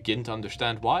can't begin to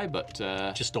understand why, but...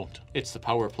 just don't. It's the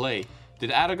power play.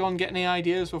 Did Aragon get any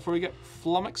ideas before we get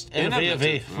flummoxed?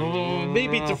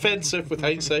 Maybe defensive with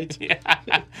hindsight. Yeah.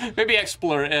 Maybe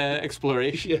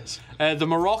exploration. Yes. The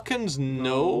Moroccans,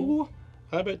 no.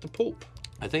 How about the Pope?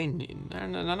 They're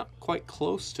not quite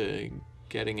close to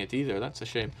getting it either. That's a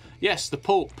shame. Yes, the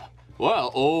Pope.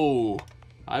 Well,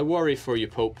 I worry for you,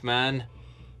 Pope man.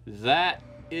 That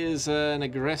is an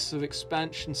aggressive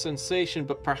expansion sensation,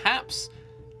 but perhaps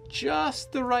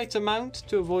just the right amount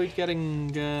to avoid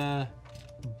getting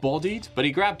bodied. But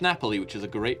he grabbed Napoli, which is a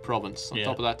great province. On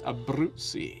top of that,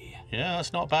 Abruzzi. Yeah,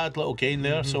 that's not a bad little gain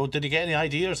there. So did he get any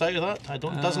ideas out of that?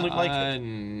 Doesn't look like it.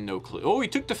 No clue. Oh, he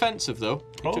took defensive though.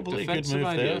 Probably a good move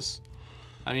ideas.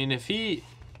 There. I mean, if he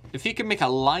can make a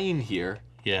line here,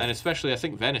 and especially I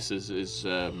think Venice is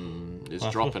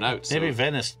dropping out. Maybe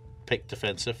Venice picked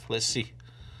defensive. Let's see.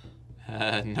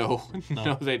 No,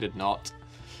 they did not.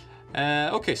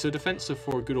 Okay, so defensive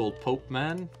for good old Pope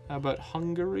man. How about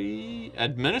Hungary?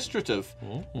 Administrative.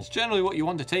 It's generally what you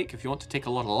want to take if you want to take a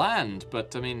lot of land,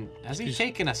 but I mean, has he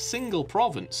taken a single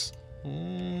province?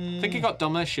 I think he got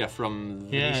Dalmatia from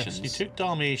the Venetians. Yes, he took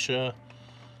Dalmatia.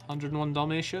 101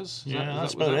 Dalmatias?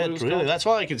 That's about it, really. That's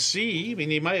all I can see. I mean,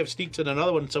 he might have sneaked in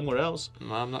another one somewhere else.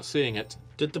 I'm not seeing it.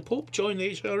 Did the Pope join the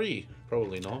HRE?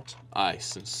 Probably not. I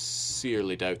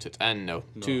sincerely doubt it. And no.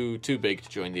 Too big to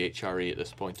join the HRE at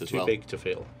this point as well. Too big to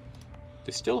fail.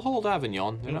 They still hold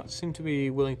Avignon. They don't seem to be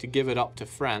willing to give it up to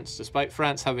France, despite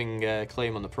France having a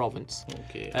claim on the province.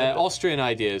 Okay. Austrian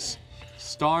ideas.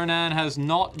 Starnan has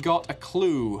not got a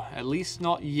clue, at least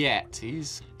not yet.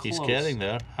 He's getting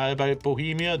there. How about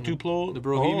Bohemia, Duplo? The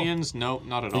Bohemians? No,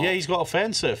 not at all. Yeah, he's got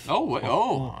offensive.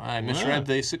 I misread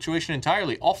the situation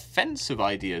entirely. Offensive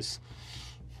ideas.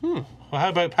 Well, how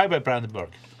about Brandenburg?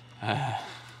 Well,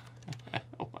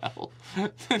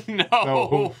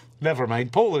 no. Never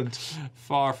mind. Poland.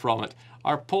 Far from it.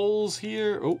 Are Poles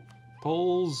here? Oh,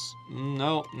 Poles.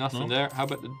 No, nothing there. How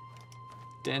about the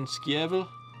Denskievel?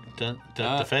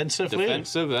 Defensively?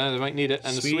 Defensive, they might need it.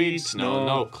 And the Swedes?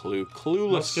 No clue.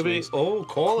 Clueless Swedes.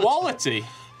 Quality.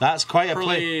 That's quite a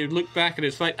play. Look back at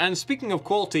his fight. And speaking of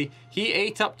quality, he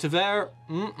ate up to there.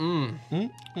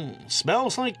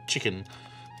 Smells like chicken.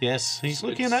 Yes, he's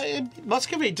looking at it.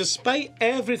 Muscovy, despite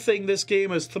everything this game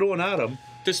has thrown at him.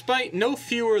 Despite no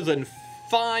fewer than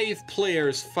 5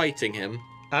 players fighting him.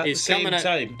 At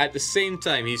the same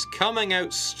time, he's coming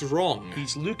out strong.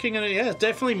 He's looking at it. Yeah,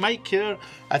 definitely Mike here.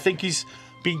 I think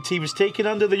he was taken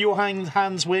under the Johan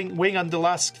Hans wing under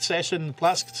last series, and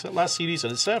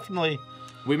it's certainly.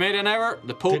 We made an error.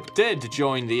 The Pope did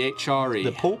join the HRE.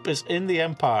 The Pope is in the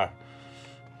Empire.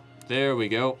 There we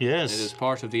go. Yes, it is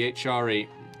part of the HRE.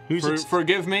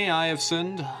 Forgive me, I have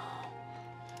sinned.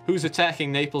 Who's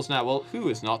attacking Naples now? Well, who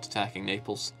is not attacking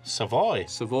Naples? Savoy.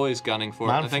 Savoy's gunning for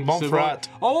it. I think Montferrat.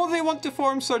 They want to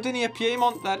form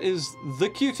Sardinia-Piedmont. That is the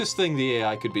cutest thing the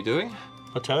AI could be doing.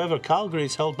 But however, Calgary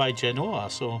is held by Genoa,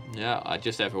 so... Yeah,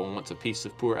 everyone wants a piece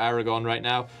of poor Aragon right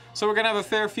now. So we're going to have a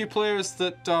fair few players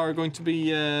that are going to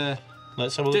be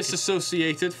Let's have a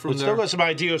disassociated from We've still got some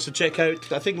ideas to check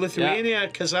out. I think Lithuania,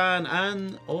 Kazan,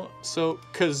 and... So,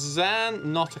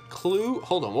 Kazan, not a clue.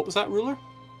 Hold on, what was that ruler?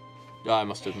 I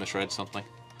must have misread something.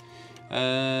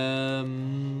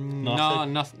 Nothing. No,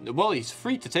 nothing. Well, he's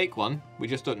free to take one. We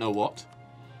just don't know what.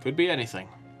 Could be anything.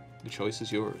 The choice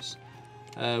is yours.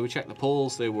 We checked the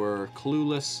polls. They were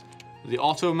clueless. The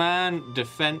Ottoman,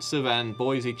 defensive, and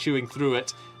Boise chewing through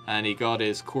it. And he got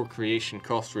his core creation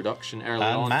cost reduction early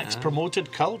on. And Max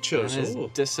promoted cultures.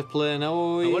 Discipline. I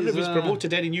wonder if he's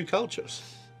promoted any new cultures.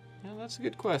 Yeah, That's a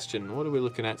good question. What are we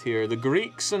looking at here? The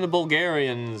Greeks and the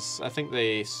Bulgarians, I think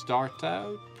they start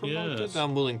out promoted. Yes.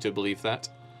 I'm willing to believe that.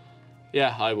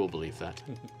 Yeah, I will believe that.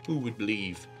 Who would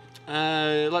believe?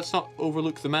 Let's not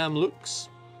overlook the Mamluks.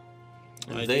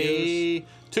 Ideas. They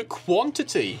took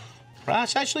quantity.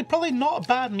 That's actually probably not a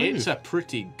bad move. It's a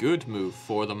pretty good move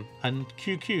for them. And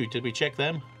QQ, did we check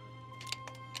them?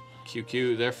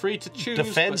 QQ, they're free to choose.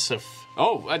 Defensive. But,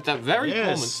 oh, at that very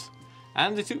Yes. moment.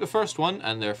 And they took the first one,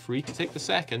 and they're free to take the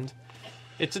second.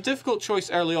 It's a difficult choice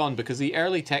early on because the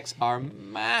early techs are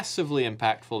massively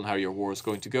impactful in how your war is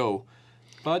going to go.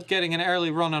 But getting an early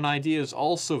run on ideas is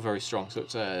also very strong. So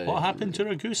it's a. What happened to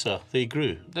Ragusa? They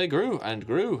grew. They grew and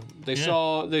grew. They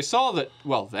saw that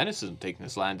Venice isn't taking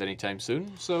this land anytime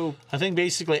soon. So I think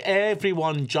basically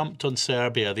everyone jumped on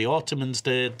Serbia. The Ottomans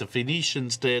did, the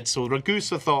Venetians did. So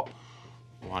Ragusa thought,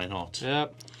 why not?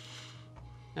 Yep.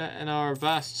 And our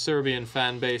vast Serbian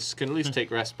fan base can at least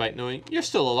take respite knowing you're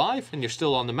still alive and you're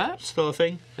still on the map. Still a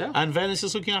thing. Yeah. And Venice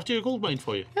is looking after your gold mine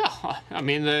for you. Yeah, I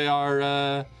mean they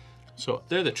are. So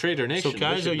They're the trader nation. So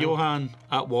Kaiser Johan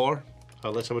at war.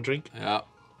 Let's have a drink. Yeah.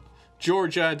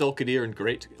 Georgia, Dulkadir, and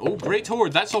Great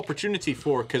Horde. That's opportunity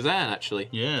for Kazan, actually.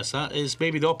 Yes, that is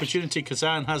maybe the opportunity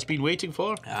Kazan has been waiting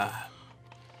for. Ah.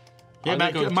 Yeah,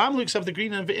 Mamluks have the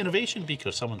green innovation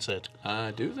beaker, someone said.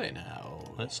 Do they now?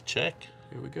 Let's check.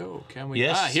 Here we go. Can we?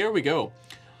 Yes. Here we go.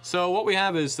 So what we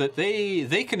have is that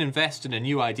they can invest in a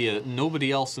new idea that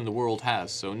nobody else in the world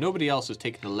has. So nobody else has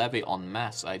taken a levy en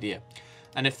masse idea.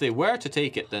 And if they were to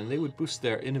take it, then they would boost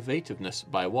their innovativeness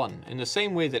by 1. In the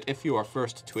same way that if you are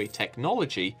first to a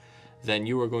technology, then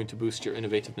you are going to boost your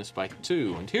innovativeness by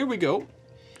 2. And here we go.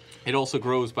 It also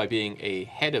grows by being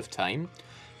ahead of time.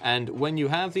 And when you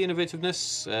have the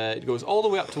innovativeness, it goes all the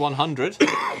way up to 100.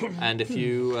 And if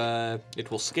you, it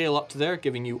will scale up to there,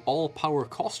 giving you all power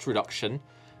cost reduction,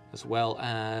 as well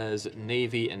as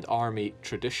Navy and Army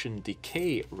tradition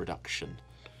decay reduction.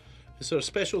 Is there a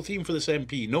special theme for this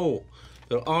MP? No.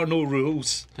 There are no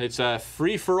rules. It's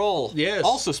free for all. Yes.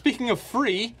 Also, speaking of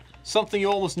free, something you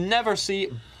almost never see,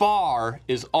 Bar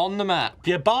is on the map.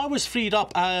 Yeah, Bar was freed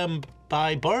up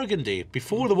by Burgundy.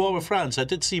 Before the war with France, I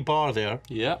did see Bar there.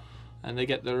 Yeah. And they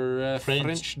get their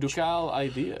French ducal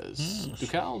ideas. Yes.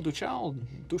 Ducal,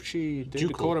 duchy,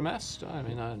 decorum est? I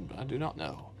mean, I do not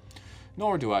know.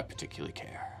 Nor do I particularly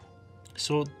care.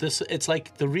 So it's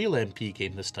like the real MP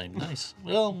game this time. Nice.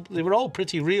 Well, they were all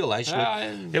pretty real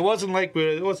actually. It wasn't like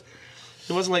we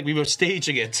were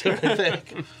staging it. I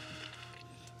think.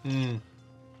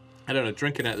 I don't know.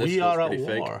 Drinking at this We feels are at pretty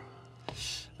fake. war.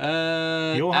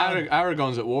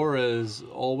 Aragon's at war as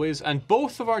always, and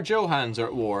both of our Johans are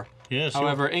at war. Yes.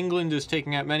 However, England is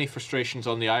taking out many frustrations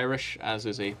on the Irish, as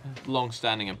is a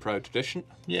long-standing and proud tradition.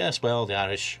 Yes. Well, the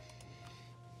Irish.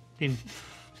 I mean,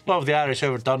 what have the Irish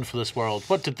ever done for this world?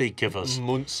 What did they give us?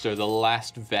 Munster, the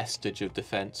last vestige of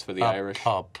defence for the A Irish.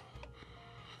 pub.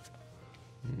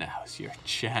 Now's your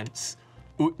chance.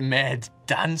 Utmed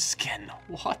Dansken.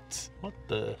 What? What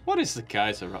the? What is the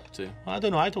Kaiser up to? I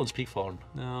don't know. I don't speak foreign.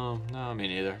 No, me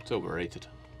neither. It's overrated.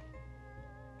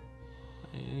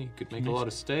 He could make a lot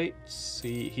of states.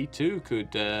 He too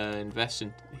could invest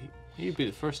in. He'd be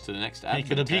the first to the next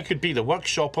admin He could be the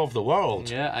workshop of the world.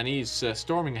 Yeah, and he's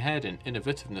storming ahead in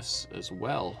innovativeness as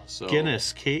well. So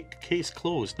Guinness, case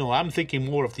closed. No, I'm thinking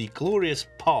more of the glorious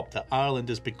pub that Ireland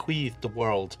has bequeathed the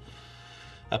world.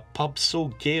 A pub so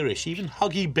garish, even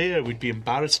Huggy Bear would be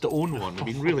embarrassed to own one. I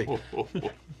mean, really.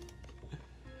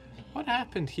 What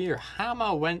happened here?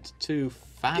 Hama went to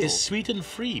Fadl. Is Sweden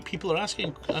free? People are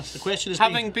asking. The question is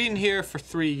Having been here for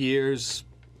 3 years.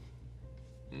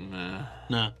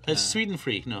 No. Is Sweden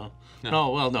free? No.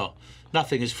 Well, no.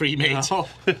 Nothing is free, mate. No.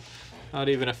 Not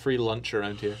even a free lunch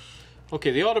around here.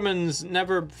 Okay, the Ottomans,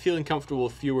 never feeling comfortable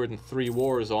with fewer than 3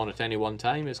 wars on at any one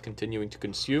time, is continuing to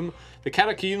consume. The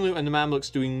Karakiunlu and the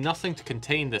Mamluks doing nothing to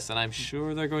contain this, and I'm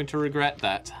sure they're going to regret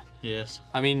that. Yes.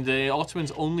 I mean, the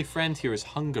Ottomans' only friend here is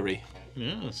Hungary.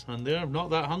 Yes, and they're not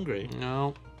that hungry.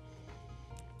 No.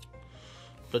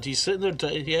 But he's sitting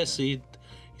there, yes, he's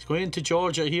going into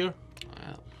Georgia here.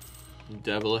 Well,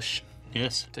 devilish.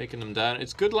 Yes. Taking them down.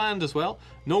 It's good land as well.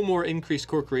 No more increased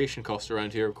core creation cost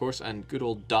around here, of course, and good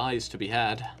old dyes to be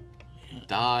had.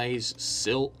 Dyes,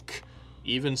 silk,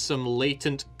 even some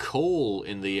latent coal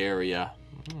in the area.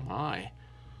 Oh my.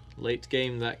 Late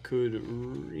game, that could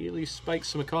really spike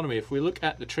some economy. If we look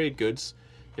at the trade goods,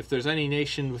 if there's any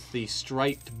nation with the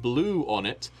striped blue on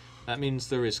it, that means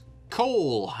there is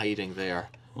coal hiding there.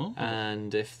 Oh.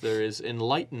 And if there is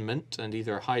enlightenment and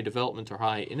either high development or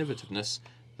high innovativeness,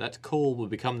 that coal will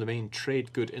become the main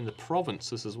trade good in the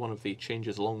province. This is one of the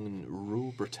changes along in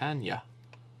Rule Britannia.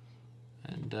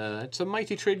 And it's a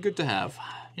mighty trade good to have.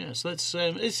 Yes, let's.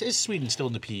 Is Sweden still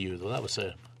in the PU though? That was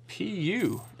a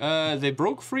PU. They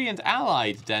broke free and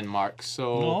allied Denmark.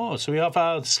 So. no. So we have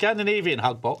a Scandinavian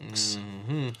hug box,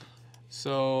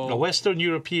 So. a Western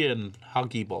European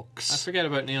huggy I box. forget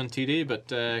about Neon TD, but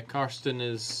Karsten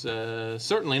is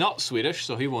certainly not Swedish,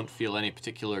 so he won't feel any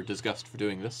particular disgust for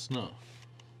doing this. No,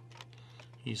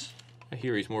 he's. I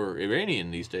hear he's more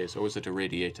Iranian these days, or was it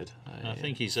irradiated? I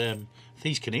think he's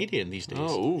Canadian these days.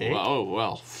 Oh, eh?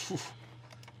 well.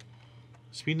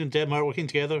 Sweden and Denmark working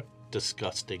together.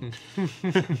 Disgusting.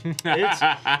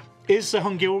 Is the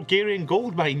Hungarian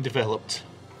gold mine developed?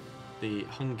 The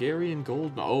Hungarian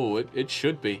gold. Oh, it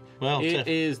should be. Well, it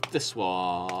is this one.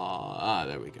 Ah,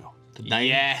 there we go.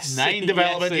 Yes, nine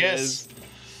development. Yes, it Yes. is.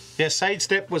 Yes,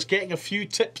 Sidestep was getting a few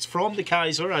tips from the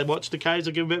Kaiser. I watched the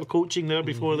Kaiser give a bit of coaching there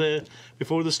before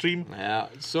the stream. Yeah.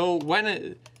 So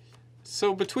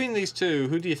between these two,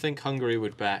 who do you think Hungary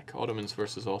would back? Ottomans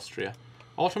versus Austria.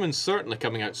 Ottomans certainly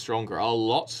coming out stronger, a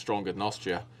lot stronger than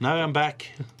Austria. Now I'm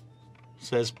back,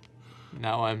 says.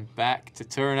 Now I'm back to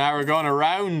turn Aragon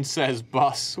around, says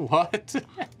Bus. What?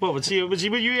 What was he with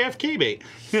UAFK, mate?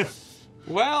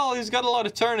 Well, he's got a lot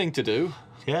of turning to do.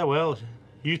 Yeah, well,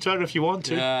 you turn if you want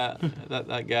to. Yeah,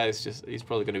 that guy's he's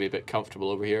probably going to be a bit comfortable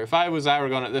over here. If I was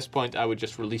Aragon at this point, I would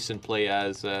just release and play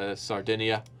as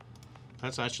Sardinia.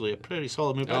 That's actually a pretty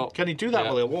solid move. Oh, Can he do that yeah.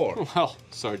 while at war? Well,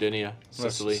 Sardinia,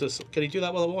 Sicily. Can he do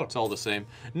that while at war? It's all the same.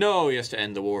 No, he has to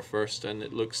end the war first, and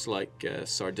it looks like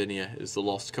Sardinia is the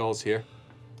lost cause here.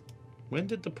 When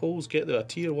did the Poles get a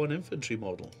tier 1 infantry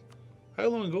model? How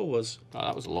long ago was? Oh,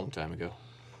 that was a long time ago.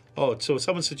 Oh, so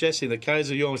someone's suggesting that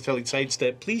Kaiser Young was telling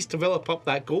Sidestep, please develop up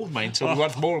that gold mine so it's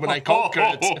worth more when I conquer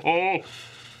it.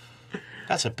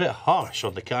 That's a bit harsh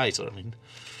on the Kaiser. I mean,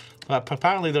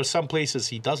 apparently there's some places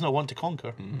he does not want to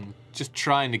conquer. Just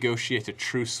try and negotiate a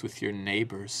truce with your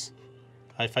neighbours.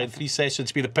 I find 3 sessions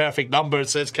to be the perfect number,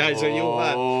 says Kaiser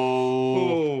Johan.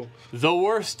 Oh, the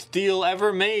worst deal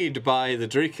ever made by the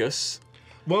Drakus.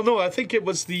 Well, no, I think it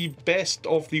was the best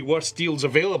of the worst deals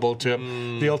available to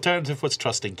him. The alternative was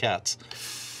trusting cats.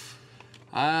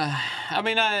 I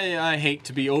mean, I hate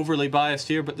to be overly biased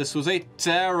here, but this was a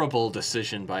terrible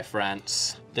decision by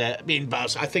France. I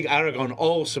think Aragon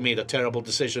also made a terrible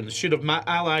decision. Should have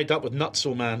allied up with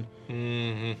Nutso Man.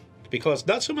 Because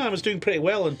Nutso Man was doing pretty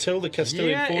well until the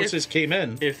Castilian forces came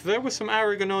in. If there was some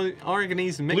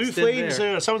Aragonese mixed Blue in flames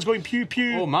there. there. Someone's going pew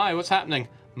pew. Oh my, what's happening?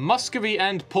 Muscovy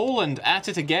and Poland at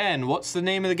it again. What's the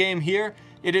name of the game here?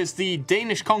 It is the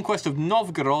Danish conquest of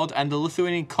Novgorod and the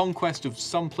Lithuanian conquest of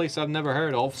some place I've never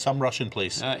heard of. Some Russian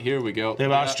place. Here we go. They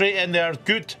were straight in there.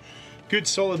 Good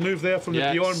solid move there from the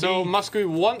Bjorn So B. Muscovy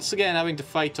once again having to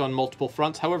fight on multiple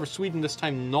fronts. However, Sweden this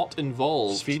time not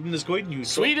involved. Sweden is going to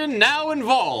Sweden now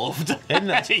involved. Isn't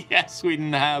it? Yes,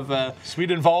 Sweden have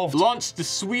Sweden involved. launched the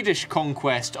Swedish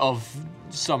conquest of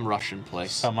some Russian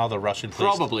place. Some other Russian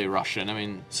place. Probably Russian. I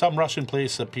mean, some Russian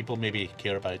place that people maybe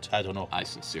care about. I don't know. I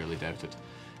sincerely doubt it.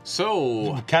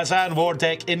 So Kazan war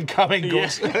deck incoming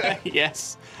goes.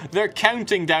 yes, they're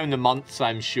counting down the months.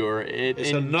 I'm sure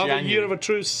It's another year of a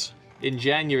truce. In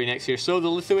January next year. So the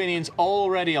Lithuanians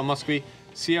already on Muscovy.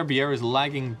 CRBR is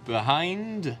lagging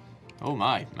behind. Oh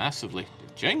my, massively.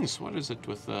 Jings, what is it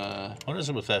with What is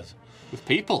it with that? with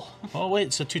people? Oh wait,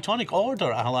 it's a Teutonic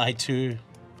Order allied to.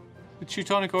 The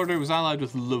Teutonic Order was allied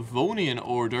with Livonian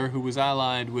Order, who was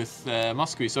allied with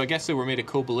Muscovy. So I guess they were made a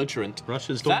co-belligerent.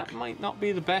 Russians don't. That might not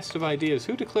be the best of ideas.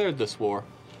 Who declared this war?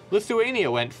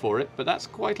 Lithuania went for it, but that's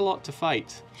quite a lot to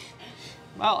fight.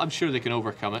 Well, I'm sure they can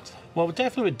overcome it. Well,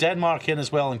 definitely with Denmark in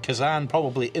as well, and Kazan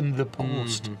probably in the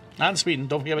post. And Sweden,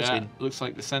 don't forget about Sweden. Looks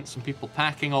like they sent some people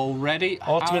packing already.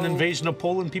 Ottoman invasion of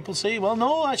Poland, people say. Well,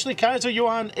 no, actually, Kaiser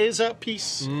Johan is at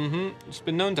peace. It's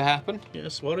been known to happen.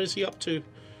 Yes, what is he up to?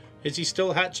 Is he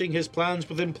still hatching his plans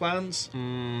within plans?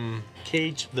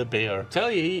 Cage the bear. Tell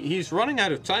you, he's running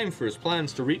out of time for his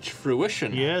plans to reach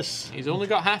fruition. Yes. He's only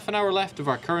got half an hour left of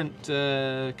our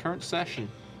current session.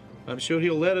 I'm sure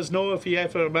he'll let us know if he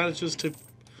ever manages to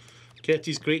get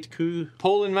his great coup.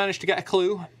 Poland managed to get a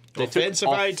clue. They Offensive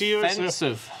took ideas.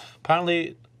 Offensive.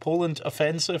 Apparently, Poland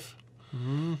offensive.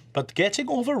 But getting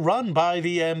overrun by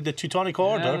the Teutonic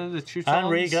Order the Teutons. and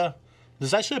Riga.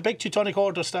 There's actually a big Teutonic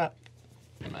Order stat.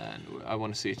 Man, I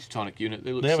want to see a Teutonic unit.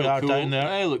 They look There so we are, cool. down there.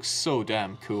 They look so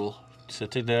damn cool.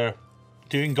 Sitting there,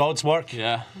 doing God's work.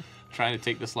 Yeah, trying to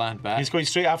take this land back. He's going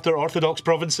straight after Orthodox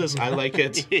provinces. I like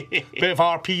it. Bit of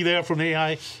RP there from the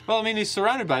AI. Well, I mean, he's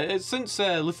surrounded by it. Since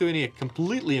Lithuania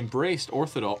completely embraced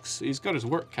Orthodox, he's got his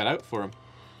work cut out for him.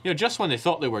 You know, just when they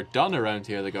thought they were done around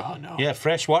here, they go, oh no. Yeah,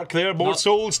 fresh work there. More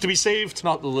souls to be saved.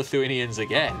 Not the Lithuanians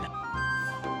again.